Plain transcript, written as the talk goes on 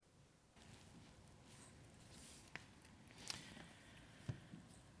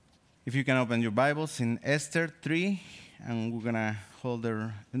If you can open your Bibles in Esther 3, and we're gonna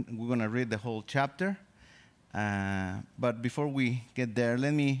read the whole chapter. But before we get there,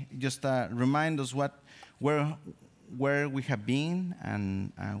 let me just remind us where we have been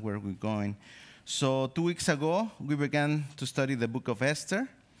and where we're going. So 2 weeks ago, we began to study the book of Esther,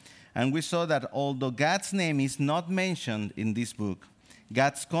 and we saw that although God's name is not mentioned in this book,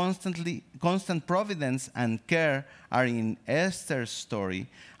 God's constant providence and care are in Esther's story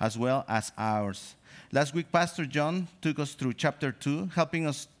as well as ours. Last week, Pastor John took us through chapter 2, helping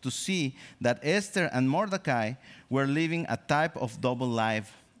us to see that Esther and Mordecai were living a type of double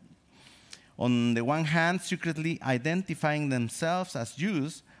life. On the one hand, secretly identifying themselves as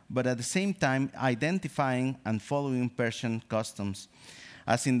Jews, but at the same time identifying and following Persian customs.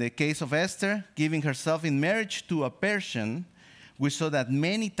 As in the case of Esther, giving herself in marriage to a Persian, we saw that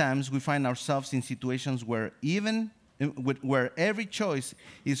many times we find ourselves in situations where every choice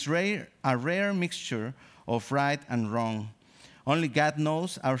is a rare mixture of right and wrong. Only God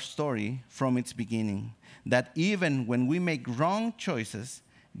knows our story from its beginning. That even when we make wrong choices,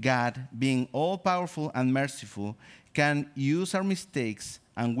 God, being all-powerful and merciful, can use our mistakes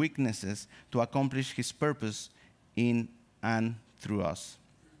and weaknesses to accomplish His purpose in and through us.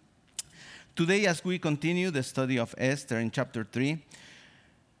 Today, as we continue the study of Esther in chapter 3,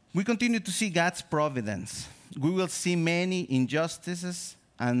 we continue to see God's providence. We will see many injustices,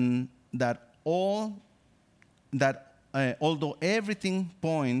 and although everything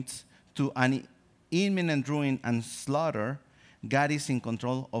points to an imminent ruin and slaughter, God is in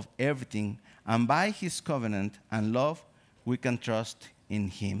control of everything, and by His covenant and love, we can trust in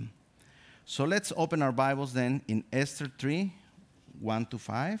Him. So let's open our Bibles then in Esther 3, 1 to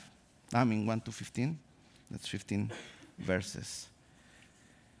 15. That's 15 verses.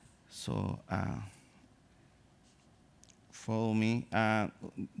 So follow me.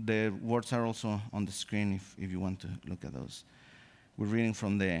 The words are also on the screen if you want to look at those. We're reading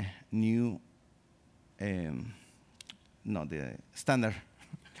from the the standard,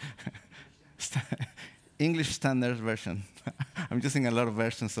 English Standard Version. I'm using a lot of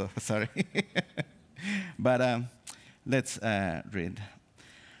versions, so sorry. But let's read.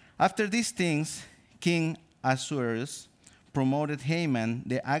 After these things, King Ahasuerus promoted Haman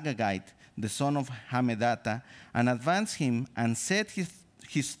the Agagite, the son of Hammedatha, and advanced him and set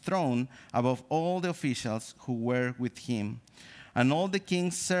his throne above all the officials who were with him. And all the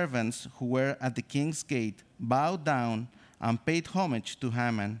king's servants who were at the king's gate bowed down and paid homage to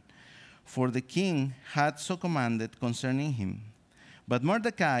Haman, for the king had so commanded concerning him. But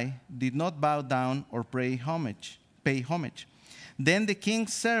Mordecai did not bow down or pay homage. Then the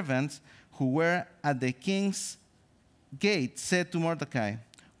king's servants who were at the king's gate said to Mordecai,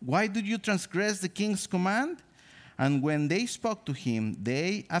 "Why did you transgress the king's command?" And when they spoke to him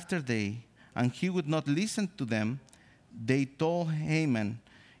day after day, and he would not listen to them, they told Haman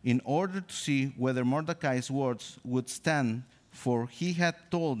in order to see whether Mordecai's words would stand, for he had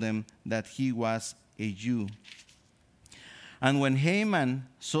told them that he was a Jew. And when Haman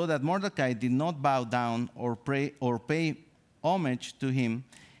saw that Mordecai did not bow down or pay homage to him,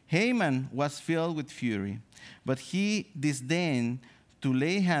 Haman was filled with fury. But he disdained to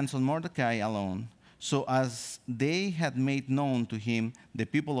lay hands on Mordecai alone. So as they had made known to him the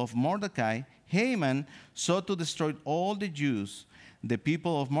people of Mordecai, Haman sought to destroy all the Jews, the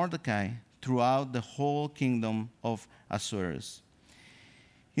people of Mordecai, throughout the whole kingdom of Ahasuerus.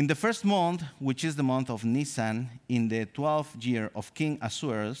 In the first month, which is the month of Nisan, in the 12th year of King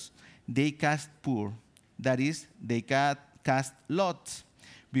Ahasuerus, they cast pur, that is, they cast lots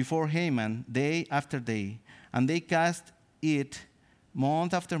before Haman day after day, and they cast it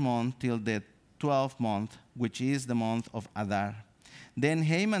month after month till the 12th month, which is the month of Adar. Then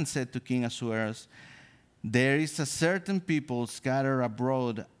Haman said to King Ahasuerus, "There is a certain people scattered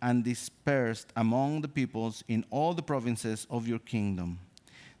abroad and dispersed among the peoples in all the provinces of your kingdom.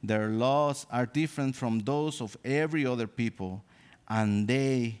 Their laws are different from those of every other people, and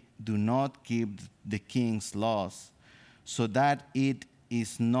they do not keep the king's laws, so that it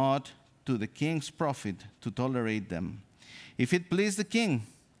is not to the king's profit to tolerate them. If it please the king,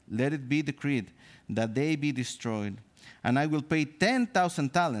 let it be decreed that they be destroyed, and I will pay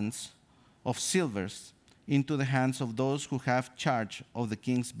 10,000 talents of silvers into the hands of those who have charge of the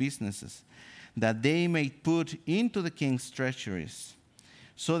king's businesses, that they may put into the king's treasuries."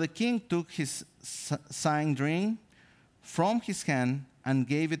 So the king took his signed ring from his hand and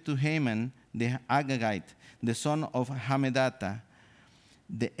gave it to Haman the Agagite, the son of Hammedatha,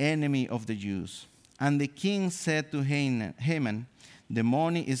 the enemy of the Jews. And the king said to Haman, "The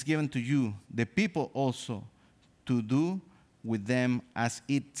money is given to you, the people also, to do with them as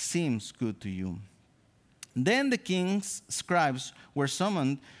it seems good to you. Then the king's scribes were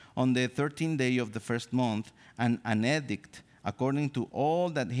summoned on the 13th day of the first month, and an edict, according to all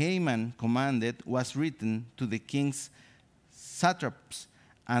that Haman commanded, was written to the king's satraps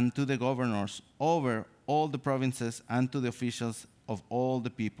and to the governors over all the provinces and to the officials of all the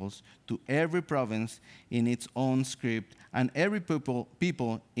peoples, to every province in its own script and every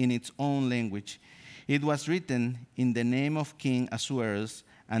people in its own language. It was written in the name of King Ahasuerus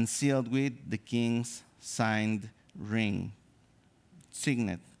and sealed with the king's signed ring.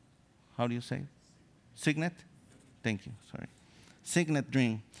 Signet. How do you say? Signet? Thank you, sorry. Signet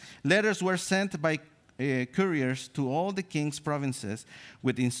ring. Letters were sent by couriers to all the king's provinces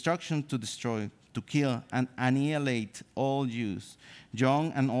with instruction to destroy, to kill, and annihilate all Jews,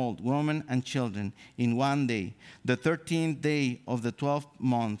 young and old, women and children, in one day, the 13th day of the 12th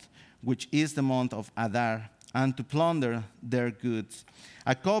month, which is the month of Adar, and to plunder their goods.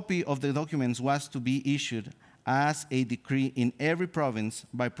 A copy of the documents was to be issued as a decree in every province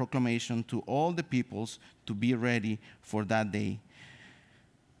by proclamation to all the peoples to be ready for that day.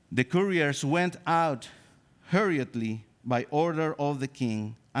 The couriers went out hurriedly by order of the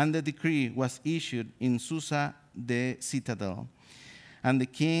king, and the decree was issued in Susa the citadel. And the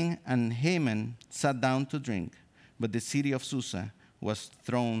king and Haman sat down to drink, but the city of Susa was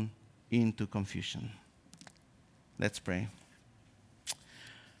thrown into confusion. Let's pray.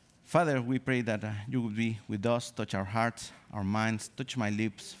 Father, we pray that you will be with us, touch our hearts, our minds, touch my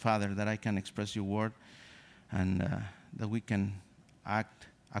lips, Father, that I can express your word and that we can act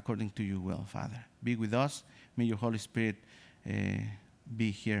according to your will, Father. Be with us. May your Holy Spirit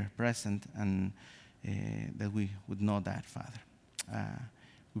be here present, and that we would know that, Father.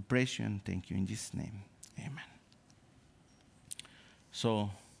 We praise you and thank you in Jesus' name. Amen. So,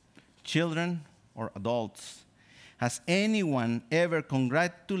 children or adults, has anyone ever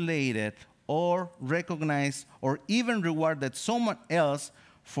congratulated or recognized or even rewarded someone else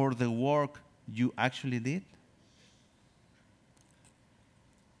for the work you actually did?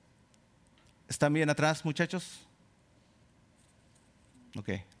 ¿Están bien atrás, muchachos?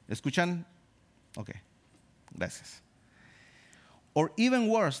 Okay. ¿Escuchan? Okay. Gracias. Or even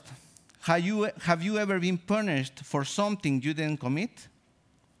worse, have you ever been punished for something you didn't commit?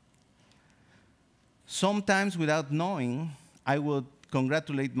 Sometimes, without knowing, I would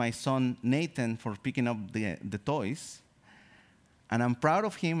congratulate my son Nathan for picking up the toys. And I'm proud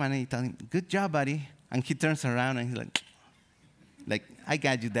of him, and I tell him, good job, buddy. And he turns around and he's like, I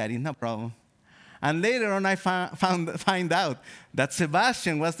got you, Daddy, no problem. And later on, I find out that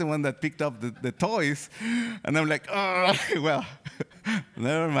Sebastian was the one that picked up the toys. And I'm like, oh, well,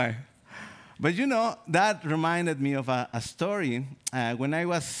 never mind. But you know, that reminded me of a story. When I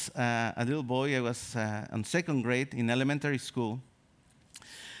was a little boy, I was in second grade in elementary school.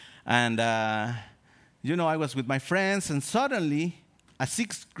 And, you know, I was with my friends, and suddenly a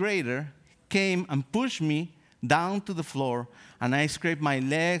sixth grader came and pushed me down to the floor, and I scraped my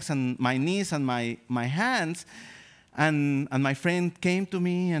legs and my knees and my hands. And my friend came to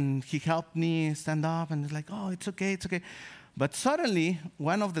me, and he helped me stand up, and he's like, oh, it's okay, it's okay. But suddenly,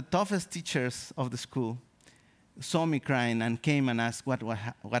 one of the toughest teachers of the school saw me crying and came and asked what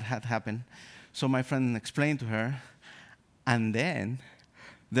had happened. So my friend explained to her, and then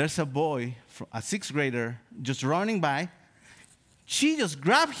there's a boy, a sixth grader, just running by. She just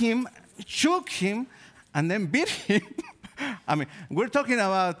grabbed him, shook him, and then beat him. I mean, we're talking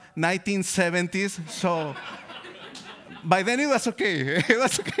about 1970s, so by then it was okay. It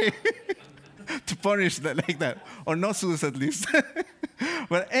was okay. To punish that like that, or no sus at least.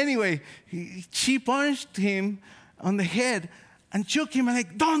 But anyway, she punched him on the head and shook him and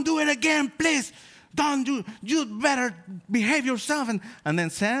like, don't do it again, please. Don't do. You better behave yourself. And then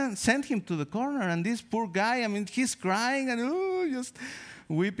sent him to the corner. And this poor guy, I mean, he's crying and just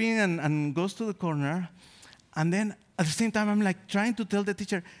weeping and goes to the corner. And then at the same time, I'm like trying to tell the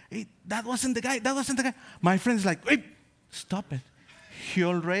teacher, hey, that wasn't the guy. That wasn't the guy. My friend's like, hey, stop it. He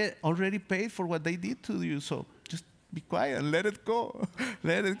already paid for what they did to you, so just be quiet and let it go.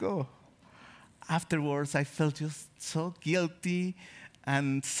 Let it go. Afterwards, I felt just so guilty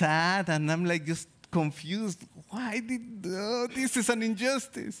and sad, and I'm like just confused. This is an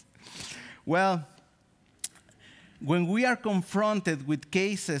injustice. Well, when we are confronted with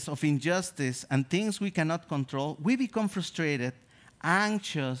cases of injustice and things we cannot control, we become frustrated,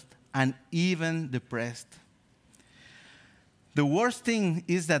 anxious, and even depressed. The worst thing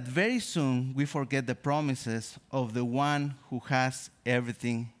is that very soon we forget the promises of the one who has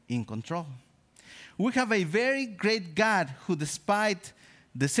everything in control. We have a very great God who, despite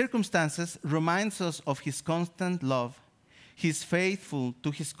the circumstances, reminds us of his constant love, he is faithful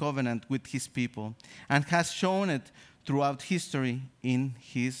to his covenant with his people and has shown it throughout history in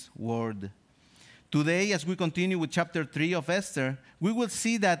his word. Today, as we continue with chapter 3 of Esther, we will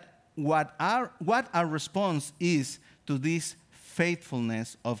see that what our response is to this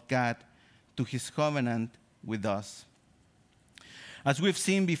faithfulness of God to his covenant with us. As we've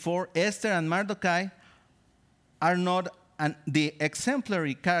seen before, Esther and Mordecai are not the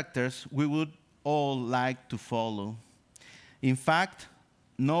exemplary characters we would all like to follow. In fact,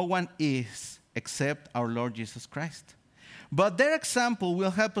 no one is except our Lord Jesus Christ. But their example will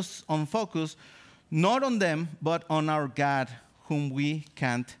help us on focus not on them, but on our God, whom we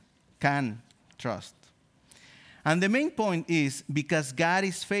can trust. And the main point is, because God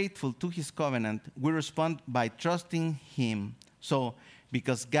is faithful to his covenant, we respond by trusting him. So,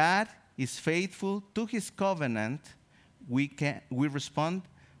 because God is faithful to his covenant, we respond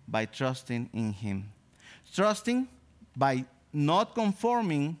by trusting in him. Trusting by not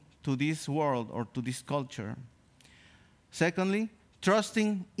conforming to this world or to this culture. Secondly,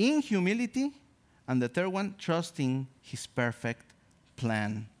 trusting in humility. And the third one, trusting his perfect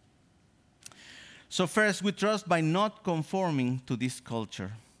plan. So first, we trust by not conforming to this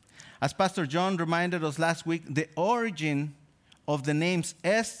culture. As Pastor John reminded us last week, the origin of the names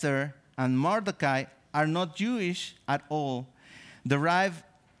Esther and Mordecai are not Jewish at all, derived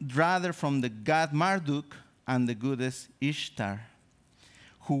rather from the god Marduk and the goddess Ishtar,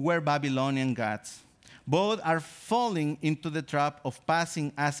 who were Babylonian gods. Both are falling into the trap of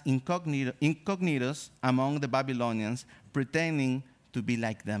passing as incognitos among the Babylonians, pretending to be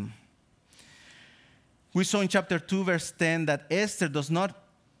like them. We saw in chapter 2, verse 10, that Esther does not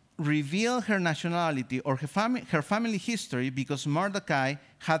reveal her nationality or her family history because Mordecai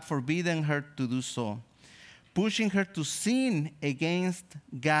had forbidden her to do so, pushing her to sin against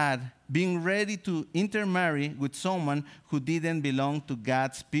God, being ready to intermarry with someone who didn't belong to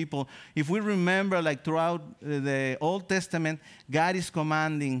God's people. If we remember, like throughout the Old Testament, God is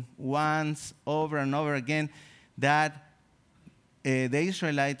commanding once, over and over again, that the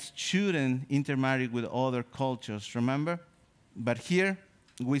Israelites shouldn't intermarry with other cultures, remember? But here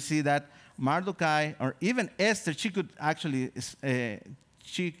we see that Mordecai, or even Esther, she could actually,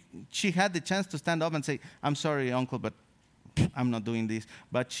 she had the chance to stand up and say, I'm sorry, uncle, but I'm not doing this.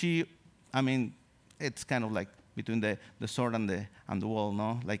 But it's kind of like between the sword and the wall,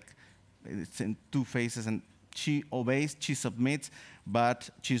 no? Like it's in two phases, and she obeys, she submits, but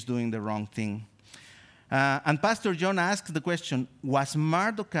she's doing the wrong thing. And Pastor John asked the question, was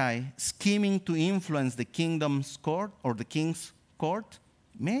Mordecai scheming to influence the kingdom's court or the king's court?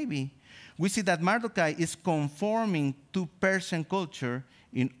 Maybe. We see that Mordecai is conforming to Persian culture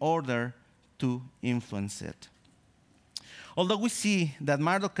in order to influence it. Although we see that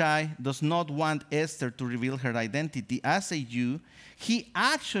Mordecai does not want Esther to reveal her identity as a Jew, he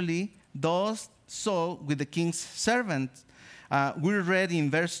actually does so with the king's servant. We read in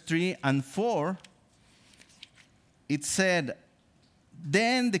verse 3 and 4, it said,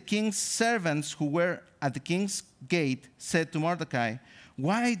 then the king's servants who were at the king's gate said to Mordecai,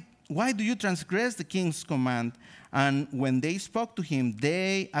 why do you transgress the king's command? And when they spoke to him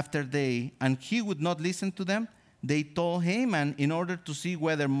day after day, and he would not listen to them, they told Haman in order to see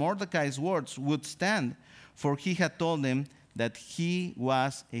whether Mordecai's words would stand, for he had told them that he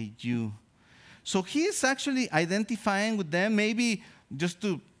was a Jew. So he is actually identifying with them, maybe just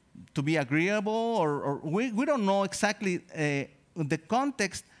to be agreeable, or we don't know exactly the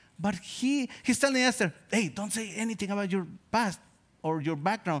context, but he's telling Esther, hey, don't say anything about your past or your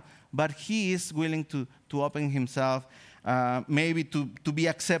background, but he is willing to open himself, maybe to be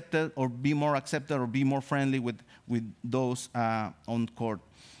accepted or be more accepted or be more friendly with those on court.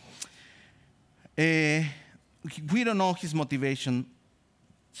 We don't know his motivation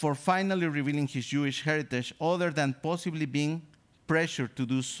for finally revealing his Jewish heritage other than possibly being pressured to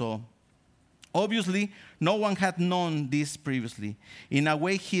do so. Obviously, no one had known this previously. In a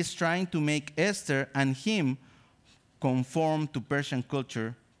way, he is trying to make Esther and him conform to Persian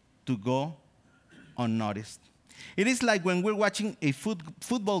culture to go unnoticed. It is like when we're watching a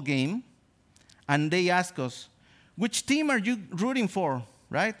football game and they ask us, which team are you rooting for,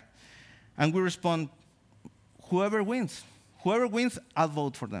 right? And we respond, whoever wins. Whoever wins, I'll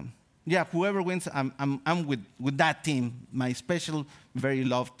vote for them. Yeah, whoever wins, I'm with that team, my special, very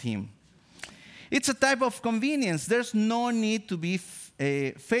loved team. It's a type of convenience. There's no need to be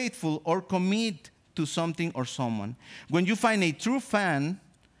faithful or commit to something or someone. When you find a true fan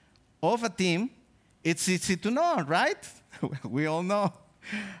of a team, it's easy to know, right? We all know.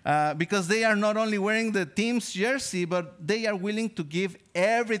 because they are not only wearing the team's jersey, but they are willing to give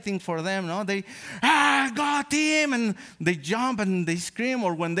everything for them. No, they go team, and they jump and they scream.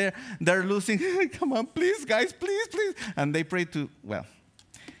 Or when they're losing, come on, please, guys, please, please, and they pray to. Well,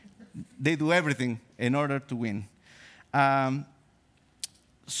 they do everything in order to win.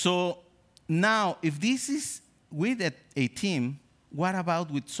 So now, if this is with a team, what about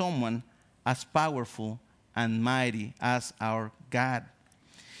with someone as powerful and mighty as our God?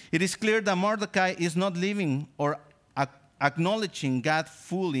 It is clear that Mordecai is not living or acknowledging God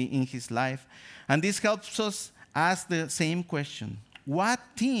fully in his life. And this helps us ask the same question. What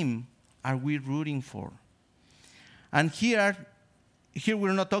team are we rooting for? And here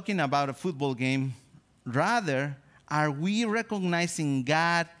we're not talking about a football game. Rather, are we recognizing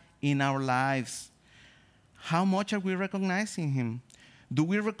God in our lives? How much are we recognizing him? Do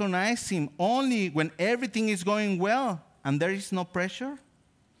we recognize him only when everything is going well and there is no pressure?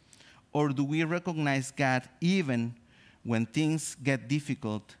 Or do we recognize God even when things get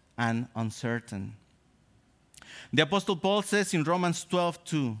difficult and uncertain? The Apostle Paul says in Romans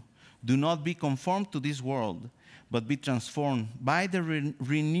 12:2, do not be conformed to this world, but be transformed by the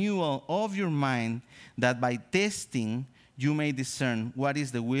renewal of your mind, that by testing you may discern what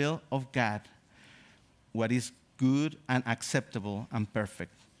is the will of God, what is good and acceptable and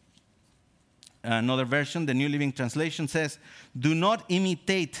perfect. Another version, the New Living Translation, says, do not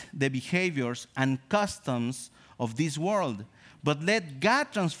imitate the behaviors and customs of this world, but let God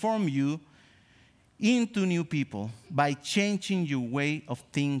transform you into new people by changing your way of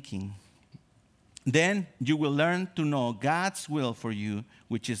thinking. Then you will learn to know God's will for you,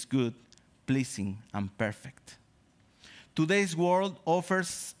 which is good, pleasing, and perfect. Today's world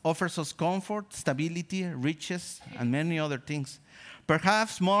offers us comfort, stability, riches, and many other things.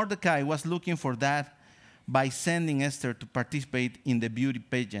 Perhaps Mordecai was looking for that by sending Esther to participate in the beauty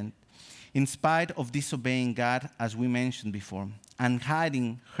pageant, in spite of disobeying God, as we mentioned before, and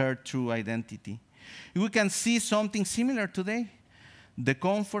hiding her true identity. We can see something similar today. The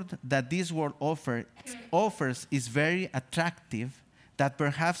comfort that this world offers is very attractive, that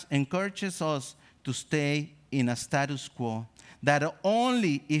perhaps encourages us to stay in a status quo, that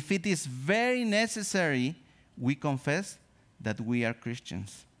only if it is very necessary, we confess that we are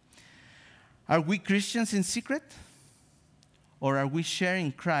Christians. Are we Christians in secret? Or are we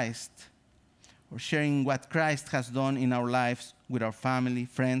sharing Christ, or sharing what Christ has done in our lives with our family,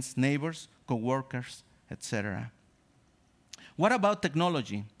 friends, neighbors, co-workers, etc.? What about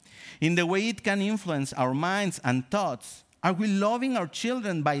technology? In the way it can influence our minds and thoughts, are we loving our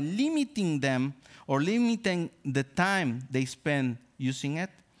children by limiting them or limiting the time they spend using it?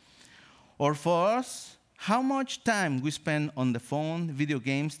 Or for us, how much time we spend on the phone, video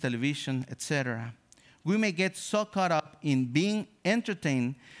games, television, etc.? We may get so caught up in being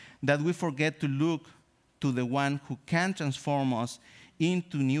entertained that we forget to look to the one who can transform us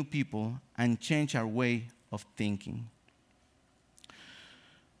into new people and change our way of thinking,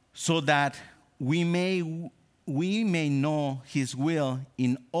 so that we may know his will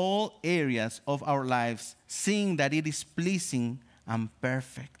in all areas of our lives, seeing that it is pleasing and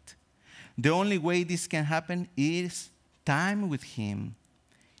perfect. The only way this can happen is time with him,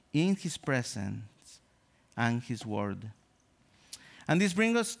 in his presence and his word. And this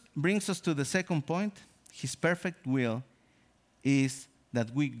brings us to the second point. His perfect will is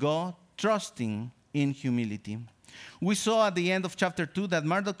that we go trusting in humility. We saw at the end of chapter 2 that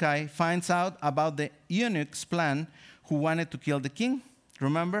Mordecai finds out about the eunuch's plan who wanted to kill the king.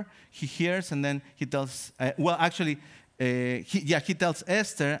 Remember? He hears and then he tells, he tells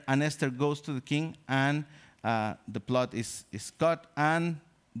Esther, and Esther goes to the king, and the plot is cut, and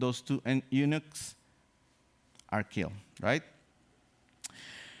those two eunuchs are killed, right?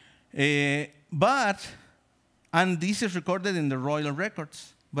 And this is recorded in the royal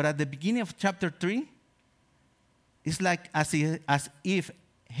records. But at the beginning of chapter 3, it's like as if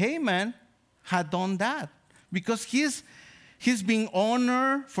Haman had done that. Because he's being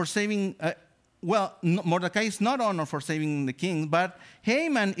honored for saving, Mordecai is not honored for saving the king, but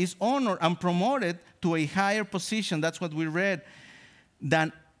Haman is honored and promoted to a higher position. That's what we read.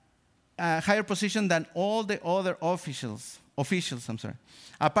 Higher position than all the other officials.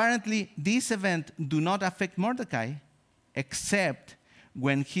 Apparently, this event do not affect Mordecai, except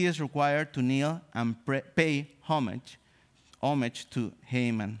when he is required to kneel and pay homage to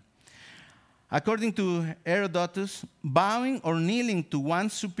Haman. According to Herodotus, bowing or kneeling to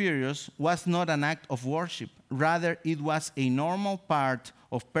one's superiors was not an act of worship. Rather, it was a normal part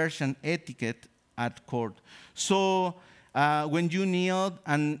of Persian etiquette at court. So when you kneeled,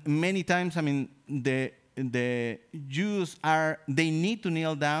 and many times, the the Jews they need to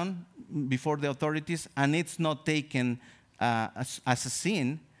kneel down before the authorities, and it's not taken as a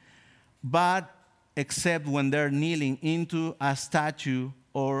sin, but except when they're kneeling into a statue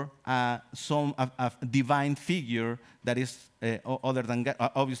or a divine figure that is other than God.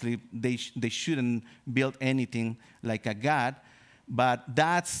 Obviously, they shouldn't build anything like a God, but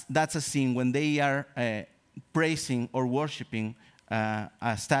that's a sin when they are praising or worshiping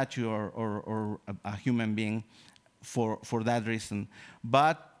a statue or a human being for that reason.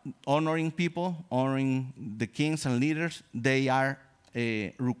 But honoring people, honoring the kings and leaders, they are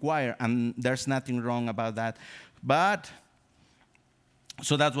required, and there's nothing wrong about that. But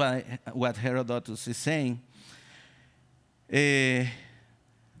so that's what Herodotus is saying.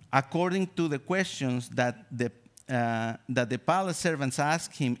 According to the questions that the palace servants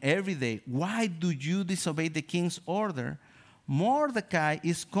ask him every day, why do you disobey the king's order? Mordecai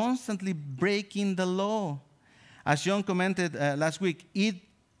is constantly breaking the law. As John commented last week,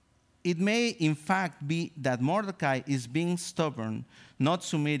 it may in fact be that Mordecai is being stubborn, not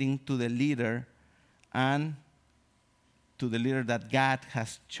submitting to the leader and to the leader that God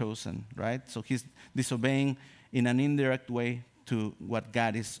has chosen, right? So he's disobeying in an indirect way to what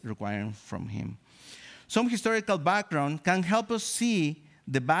God is requiring from him. Some historical background can help us see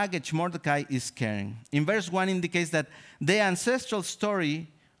the baggage Mordecai is carrying. In verse 1 indicates that the ancestral story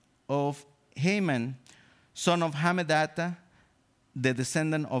of Haman, son of Hammedatha, the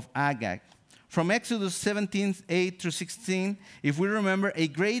descendant of Agag. From Exodus 17, 8 through 16, if we remember a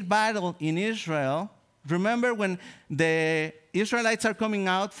great battle in Israel, remember when the Israelites are coming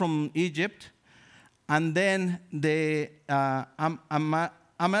out from Egypt, and then the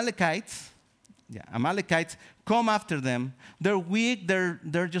Amalekites come after them. They're weak,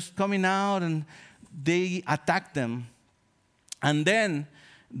 they're just coming out, and they attack them. And then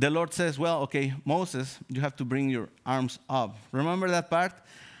the Lord says, well, okay, Moses, you have to bring your arms up. Remember that part?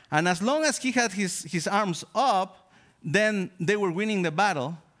 And as long as he had his arms up, then they were winning the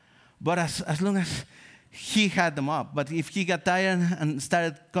battle. But as long as he had them up. But if he got tired and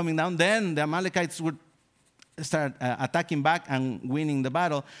started coming down, then the Amalekites would start attacking back and winning the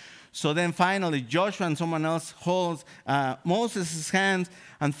battle. So then finally, Joshua and someone else holds Moses' hands,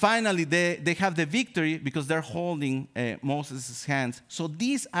 and finally they have the victory because they're holding Moses' hands. So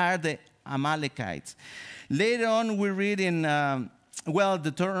these are the Amalekites. Later on, we read in,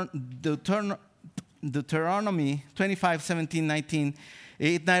 Deuteronomy 25, 17, 19,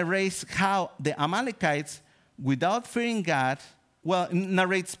 it narrates how the Amalekites, without fearing God, well, it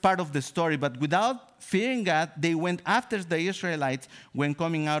narrates part of the story, but without fearing God, they went after the Israelites when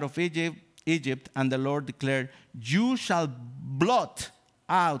coming out of Egypt, and the Lord declared, you shall blot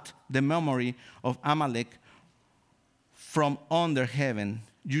out the memory of Amalek from under heaven.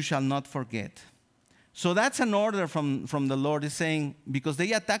 You shall not forget. So that's an order from the Lord. Is saying, because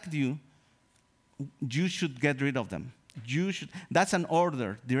they attacked you, you should get rid of them. That's an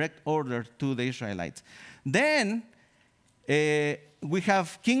order, direct order to the Israelites. Then we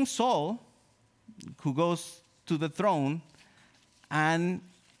have King Saul, who goes to the throne, and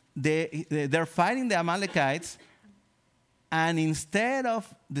they're fighting the Amalekites, and instead of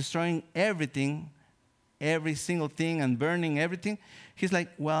destroying everything, every single thing, and burning everything, he's like,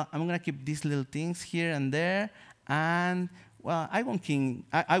 well, I'm going to keep these little things here and there, and, well, I won't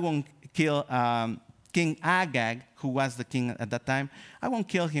kill King Agag, who was the king at that time. I won't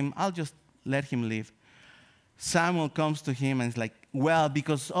kill him. I'll just let him live. Samuel comes to him and is like, well,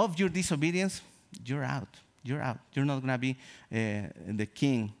 because of your disobedience, you're out. You're out. You're not going to be the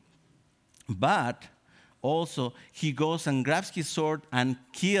king. But also, he goes and grabs his sword and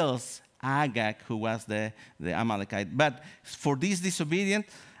kills Agag, who was the Amalekite. But for this disobedience,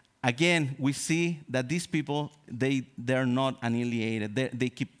 again, we see that these people, they're not annihilated. They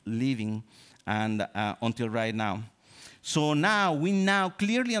keep living and until right now. So we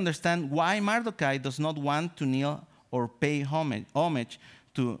clearly understand why Mordecai does not want to kneel or pay homage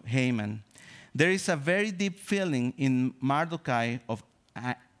to Haman. There is a very deep feeling in Mordecai of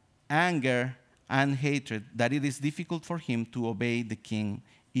anger and hatred that it is difficult for him to obey the king,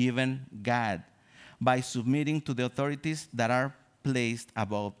 even God, by submitting to the authorities that are placed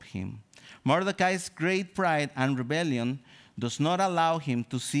above him. Mordecai's great pride and rebellion does not allow him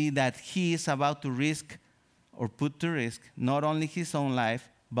to see that he is about to risk or put to risk not only his own life,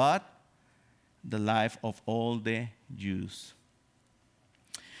 but the life of all the Jews.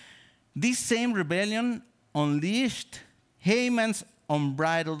 This same rebellion unleashed Haman's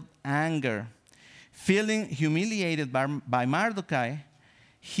unbridled anger. Feeling humiliated by Mordecai,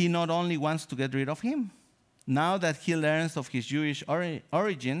 he not only wants to get rid of him. Now that he learns of his Jewish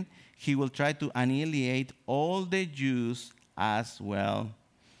origin, he will try to annihilate all the Jews as well.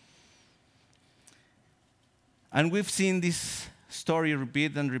 And we've seen this story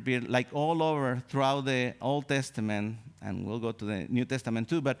repeat and repeat, like all over throughout the Old Testament, and we'll go to the New Testament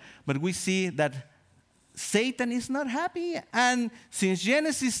too, but we see that Satan is not happy. And since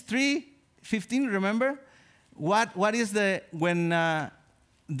Genesis 3:15, remember, what is when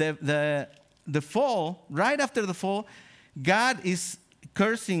the fall, right after the fall, God is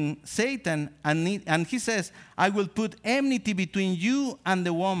cursing Satan, and he says, I will put enmity between you and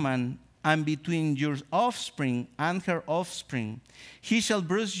the woman, and between your offspring and her offspring. He shall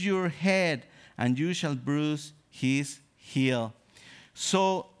bruise your head, and you shall bruise his heel.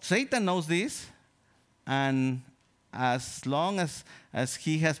 So Satan knows this, and as long as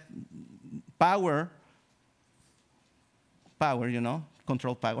he has power,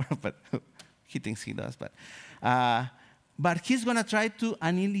 control power, but he thinks he does, but he's going to try to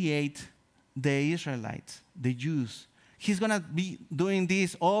annihilate the Israelites, the Jews. He's going to be doing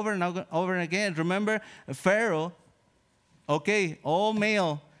this over and over again. Remember, Pharaoh, okay, all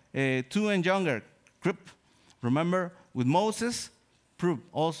male, 2 and younger. Remember, with Moses,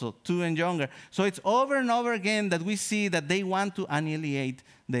 also 2 and younger. So it's over and over again that we see that they want to annihilate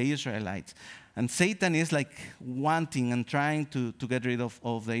the Israelites. And Satan is like wanting and trying to get rid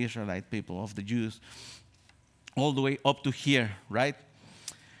of the Israelite people, of the Jews, all the way up to here, right?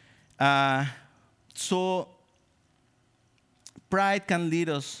 So pride can lead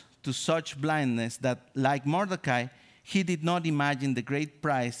us to such blindness that, like Mordecai, he did not imagine the great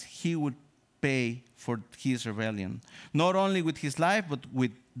price he would pay for his rebellion, not only with his life, but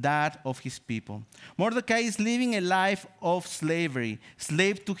with that of his people. Mordecai is living a life of slavery,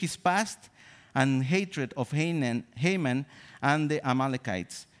 slave to his past and hatred of Haman and the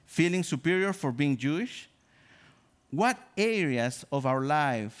Amalekites, feeling superior for being Jewish. What areas of our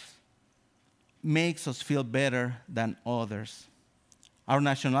life makes us feel better than others? Our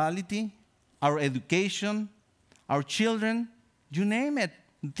nationality, our education, our children, you name it,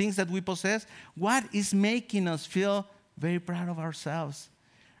 the things that we possess. What is making us feel very proud of ourselves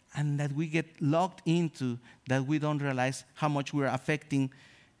and that we get locked into, that we don't realize how much we're affecting,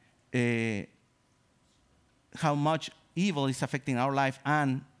 how much evil is affecting our life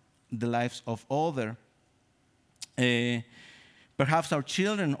and the lives of others? Perhaps our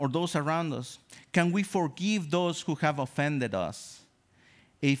children or those around us. Can we forgive those who have offended us?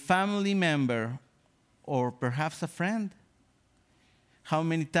 A family member or perhaps a friend? How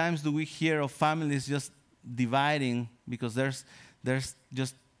many times do we hear of families just dividing because there's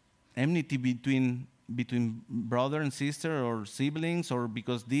just enmity between brother and sister or siblings, or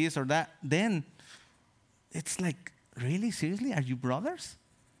because this or that? Then it's like, really, seriously, are you brothers?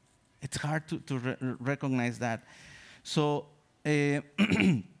 It's hard to recognize that. So,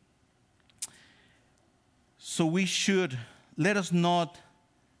 so we should, let us not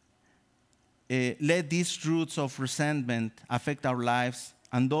let these roots of resentment affect our lives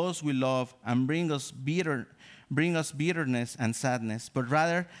and those we love and bring us bitterness and sadness, but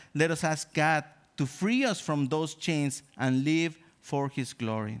rather let us ask God to free us from those chains and live for his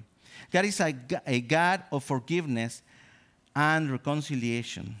glory. God is a God of forgiveness and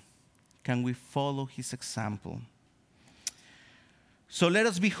reconciliation. Can we follow his example? So let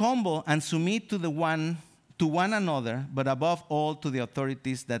us be humble and submit to one another, but above all to the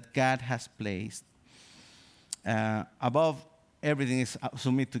authorities that God has placed. Above everything is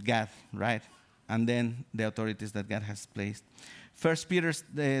submit to God, right? And then the authorities that God has placed. 1 Peter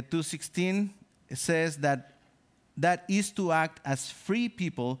 2:16 says that is to act as free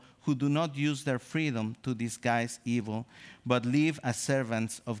people who do not use their freedom to disguise evil, but live as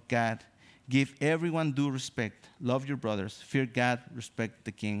servants of God. Give everyone due respect. Love your brothers. Fear God. Respect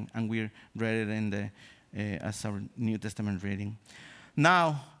the king. And we read it in the as our New Testament reading.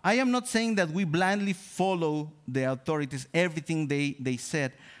 Now, I am not saying that we blindly follow the authorities, everything they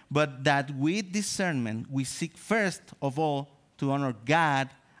said, but that with discernment we seek first of all to honor God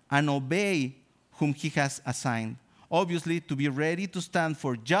and obey whom he has assigned. Obviously, to be ready to stand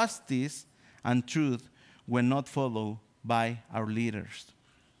for justice and truth when not followed by our leaders.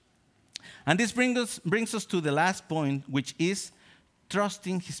 And this brings us to the last point, which is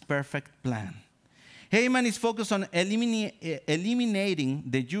trusting his perfect plan. Haman is focused on eliminating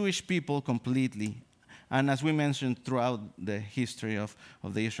the Jewish people completely. And as we mentioned throughout the history of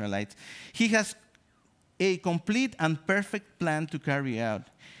the Israelites, he has a complete and perfect plan to carry out.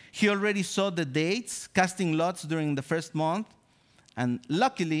 He already saw the dates, casting lots during the first month, and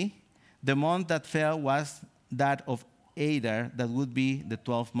luckily, the month that fell was that of Adar, that would be the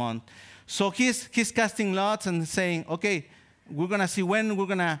 12th month. So he's casting lots and saying, okay, we're going to see when we're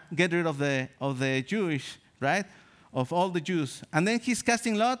going to get rid of the Jewish, right? Of all the Jews. And then he's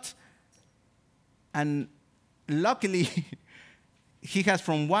casting lots. And luckily, he has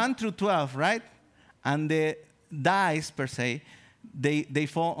from 1 through 12, right? And the dice, per se, they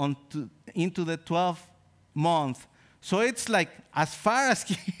fall into the 12th month. So it's like, as far as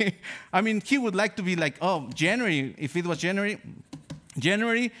he would like to be like, oh, January, if it was January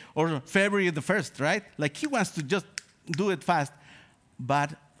or February the 1st, right? Like, he wants to just do it fast.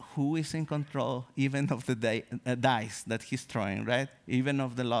 But who is in control even of the dice that he's throwing, right? Even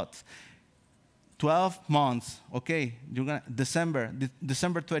of the lots. 12 months, okay, you're gonna December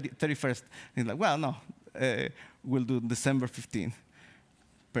 31st. He's like, well, no, we'll do December 15th,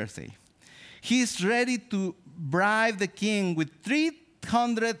 per se. He's ready to bribe the king with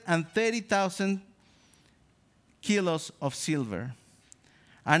 330,000 kilos of silver.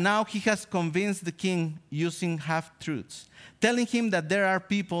 And now he has convinced the king using half-truths, telling him that there are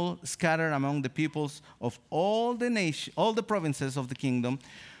people scattered among the peoples of all the provinces of the kingdom,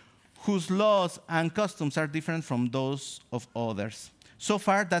 whose laws and customs are different from those of others. So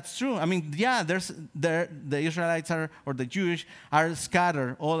far, that's true. I mean, yeah, the Israelites or the Jewish are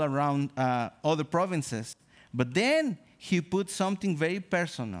scattered all around other provinces. But then he puts something very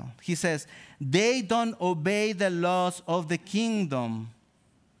personal. He says, they don't obey the laws of the kingdom.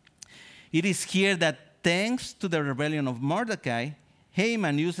 It is here that thanks to the rebellion of Mordecai,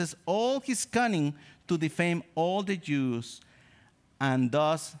 Haman uses all his cunning to defame all the Jews and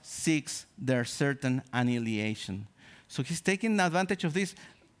thus seeks their certain annihilation. So he's taking advantage of this.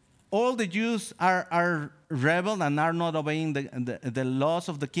 All the Jews are rebel and are not obeying the laws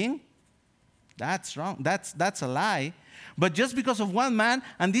of the king. That's wrong. That's a lie. But just because of one man,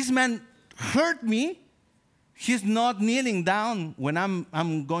 and this man hurt me, he's not kneeling down when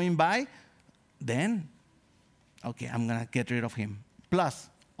I'm going by, then, okay, I'm going to get rid of him. Plus,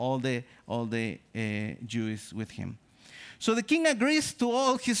 all the Jews with him. So the king agrees to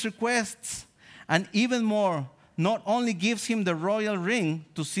all his requests, and even more, not only gives him the royal ring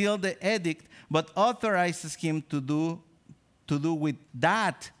to seal the edict, but authorizes him to do with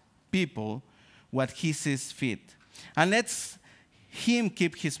that people what he sees fit, and lets him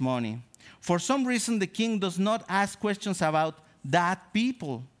keep his money. For some reason, the king does not ask questions about that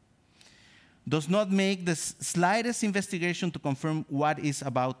people, does not make the slightest investigation to confirm what is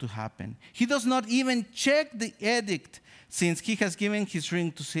about to happen. He does not even check the edict, since he has given his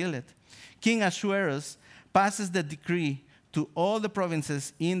ring to seal it. King Ahasuerus passes the decree to all the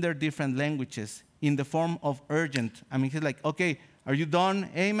provinces in their different languages in the form of urgent. I mean, he's like, okay, are you done,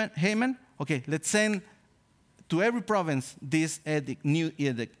 Haman? Okay, let's send to every province this new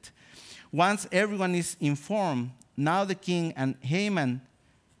edict. Once everyone is informed, now the king and Haman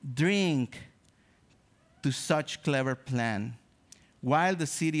drink to such clever plan, while the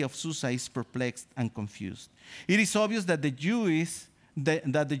city of Susa is perplexed and confused. It is obvious that the Jews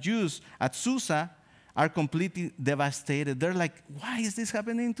at Susa are completely devastated. They're like, why is this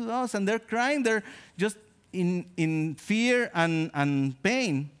happening to us? And they're crying. They're just in fear and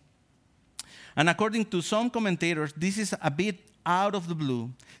pain. And according to some commentators, this is a bit out of the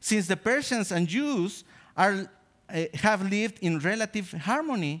blue. Since the Persians and Jews have lived in relative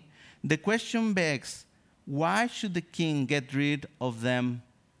harmony, the question begs, why should the king get rid of them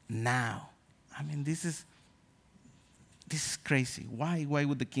now? I mean, this is crazy. Why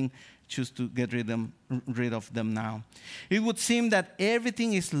would the king choose to get rid of them now? It would seem that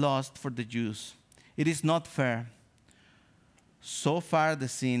everything is lost for the Jews. It is not fair. So far, the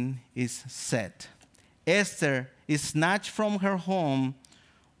scene is set. Esther is snatched from her home,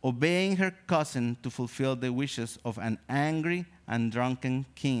 obeying her cousin to fulfill the wishes of an angry and drunken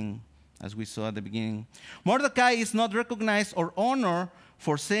king, as we saw at the beginning. Mordecai is not recognized or honored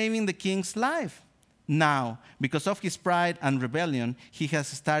for saving the king's life. Now, because of his pride and rebellion, he has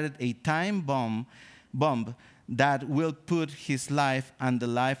started a time bomb that will put his life and the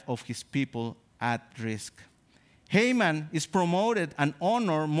life of his people at risk. Haman is promoted and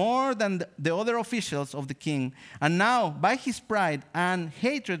honored more than the other officials of the king. And now, by his pride and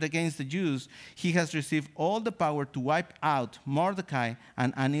hatred against the Jews, he has received all the power to wipe out Mordecai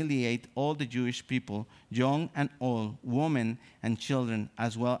and annihilate all the Jewish people, young and old, women and children,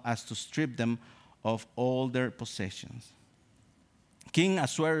 as well as to strip them of all their possessions. King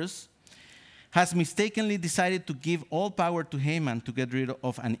Ahasuerus has mistakenly decided to give all power to Haman to get rid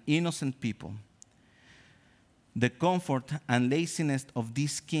of an innocent people. The comfort and laziness of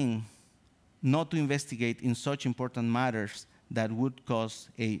this king not to investigate in such important matters that would cause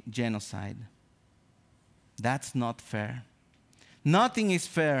a genocide. That's not fair. Nothing is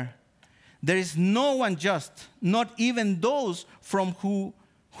fair. There is no one just, not even those from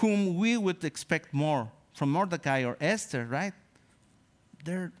whom we would expect more, from Mordecai or Esther, right?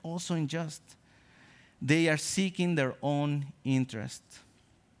 They're also unjust. They are seeking their own interest.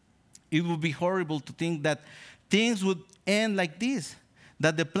 It would be horrible to think that things would end like this,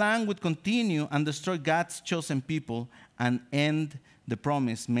 that the plan would continue and destroy God's chosen people and end the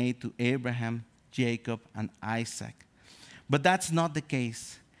promise made to Abraham, Jacob, and Isaac. But that's not the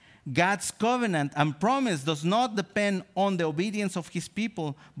case. God's covenant and promise does not depend on the obedience of his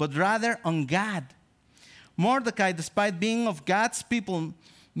people, but rather on God. Mordecai, despite being of God's people,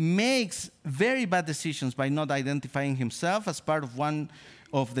 makes very bad decisions by not identifying himself as part of one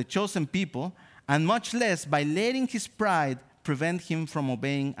of the chosen people, and much less by letting his pride prevent him from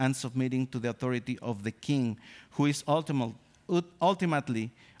obeying and submitting to the authority of the king, who is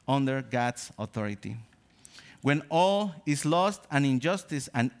ultimately under God's authority. When all is lost and injustice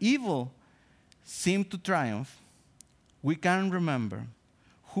and evil seem to triumph, we can remember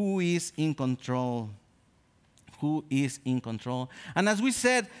who is in control. Who is in control. And as we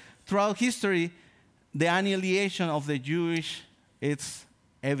said, throughout history, the annihilation of the Jewish, it's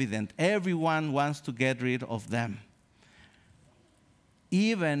evident. Everyone wants to get rid of them.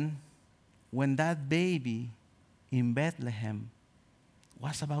 Even when that baby in Bethlehem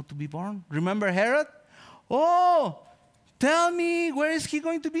was about to be born. Remember Herod? Oh, tell me, where is he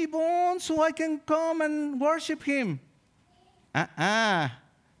going to be born so I can come and worship him?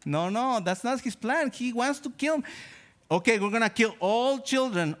 No, that's not his plan. He wants to kill him. Okay, we're going to kill all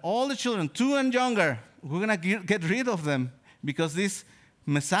the children, 2 and younger. We're going to get rid of them because this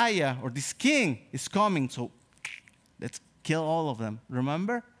Messiah or this king is coming. So let's kill all of them.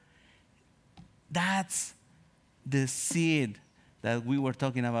 Remember? That's the seed that we were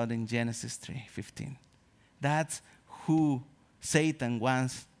talking about in Genesis 3:15. That's who Satan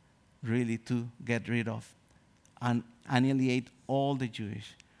wants really to get rid of and annihilate all the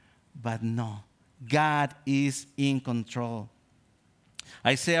Jewish. But no, God is in control.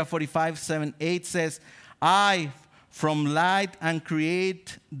 Isaiah 45:7-8 says, I form light and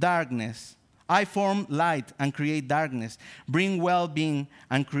create darkness. I form light and create darkness, bring well-being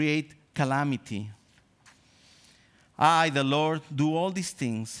and create calamity. I, the Lord, do all these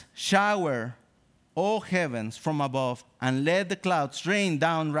things. Shower, O heavens, from above, and let the clouds rain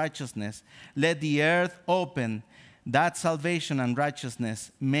down righteousness. Let the earth open, that salvation and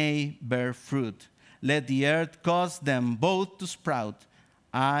righteousness may bear fruit. Let the earth cause them both to sprout.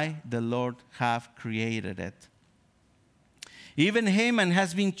 I, the Lord, have created it. Even Haman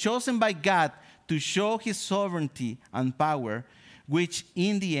has been chosen by God to show his sovereignty and power, which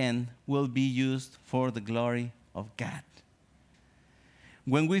in the end will be used for the glory of God.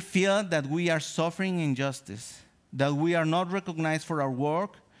 When we feel that we are suffering injustice, that we are not recognized for our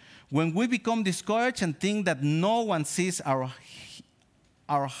work, when we become discouraged and think that no one sees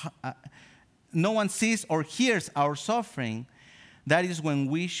no one sees or hears our suffering, that is when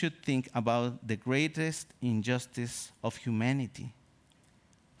we should think about the greatest injustice of humanity.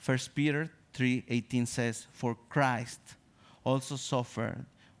 1 Peter 3:18 says, for Christ also suffered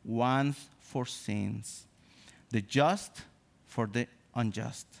once for sins, the just for the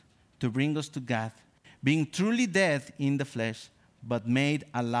unjust, to bring us to God, being truly dead in the flesh, but made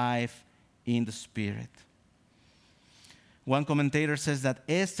alive in the spirit. One commentator says that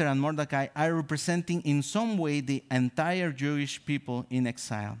Esther and Mordecai are representing in some way the entire Jewish people in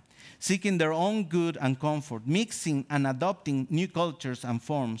exile, seeking their own good and comfort, mixing and adopting new cultures and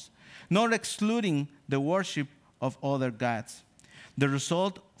forms, not excluding the worship of other gods. The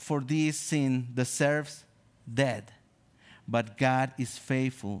result for this sin deserves death, but God is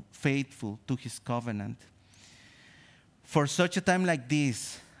faithful to his covenant. For such a time like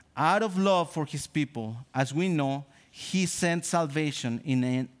this, out of love for his people, as we know, he sent salvation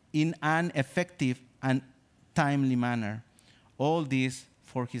in an effective and timely manner. All this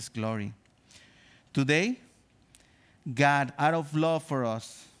for his glory. Today, God, out of love for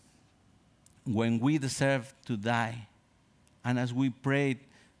us, when we deserve to die, and as we prayed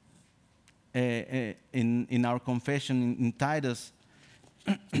in our confession in Titus,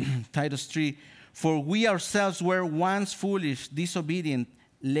 Titus 3, for we ourselves were once foolish, disobedient,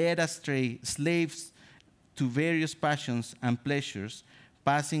 led astray, slaves to various passions and pleasures,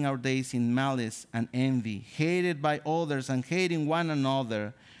 passing our days in malice and envy, hated by others and hating one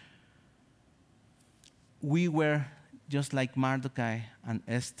another. We were just like Mordecai and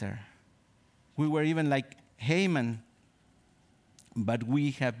Esther. We were even like Haman, but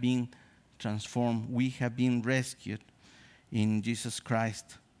we have been transformed. We have been rescued in Jesus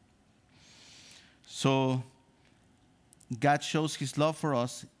Christ. So God shows his love for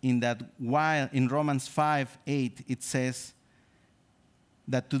us in that while in Romans 5:8 it says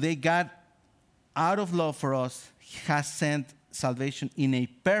that today God, out of love for us, has sent salvation in a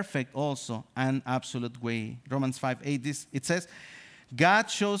perfect also and absolute way. Romans 5:8, it says, God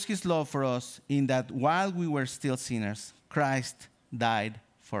shows his love for us in that while we were still sinners, Christ died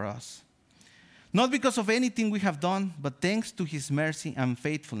for us. Not because of anything we have done, but thanks to his mercy and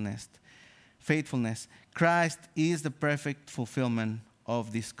faithfulness. Christ is the perfect fulfillment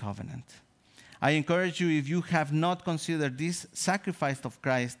of this covenant. I encourage you, if you have not considered this sacrifice of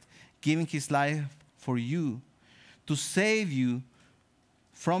Christ, giving his life for you, to save you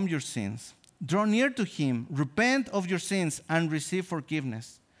from your sins, draw near to him, repent of your sins, and receive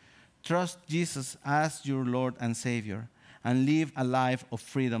forgiveness. Trust Jesus as your Lord and Savior, and live a life of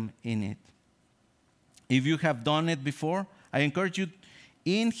freedom in it. If you have done it before, I encourage you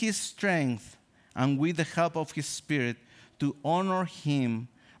in his strength and with the help of his Spirit to honor him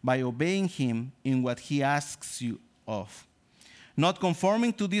by obeying him in what he asks you of. Not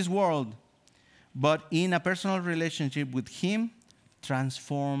conforming to this world, but in a personal relationship with him,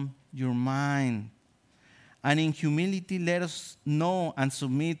 transform your mind. And in humility, let us know and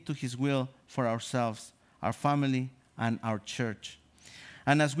submit to his will for ourselves, our family, and our church.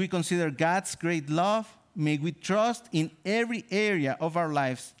 And as we consider God's great love, may we trust in every area of our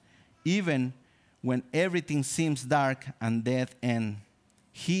lives, even when everything seems dark and dead end.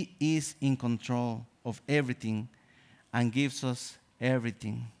 He is in control of everything and gives us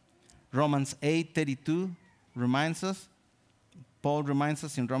everything. Romans 8:32 reminds us, Paul reminds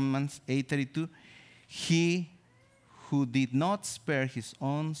us in Romans 8:32, he who did not spare his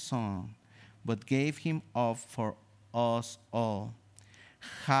own son, but gave him up for us all,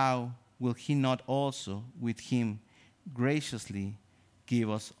 how will he not also with him graciously give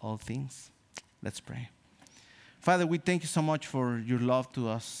us all things? Let's pray. Father, we thank you so much for your love to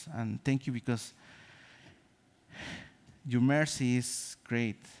us, and thank you because your mercy is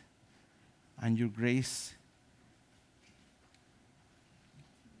great and your grace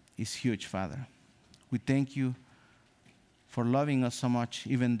is huge, Father. We thank you for loving us so much,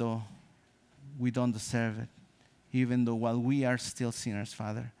 even though we don't deserve it, even though while we are still sinners,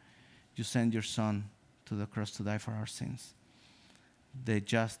 Father, you sent your Son to the cross to die for our sins, the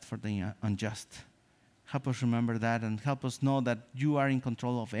just for the unjust. Help us remember that and help us know that you are in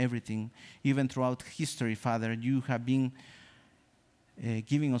control of everything. Even throughout history, Father, you have been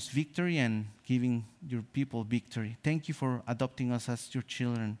giving us victory and giving your people victory. Thank you for adopting us as your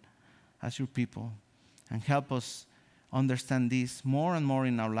children, as your people. And help us understand this more and more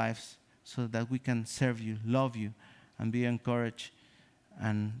in our lives so that we can serve you, love you, and be encouraged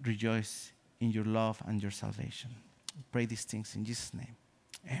and rejoice in your love and your salvation. We pray these things in Jesus' name.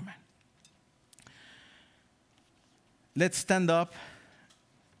 Amen. Let's stand up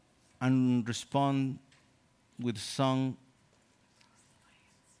and respond with a song.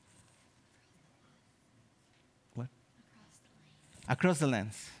 What? Across the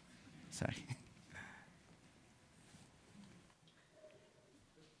Lands. Sorry.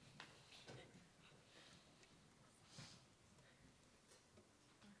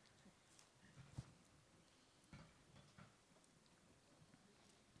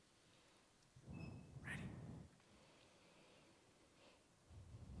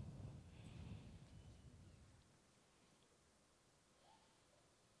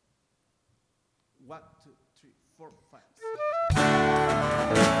 One, two, three, four, five.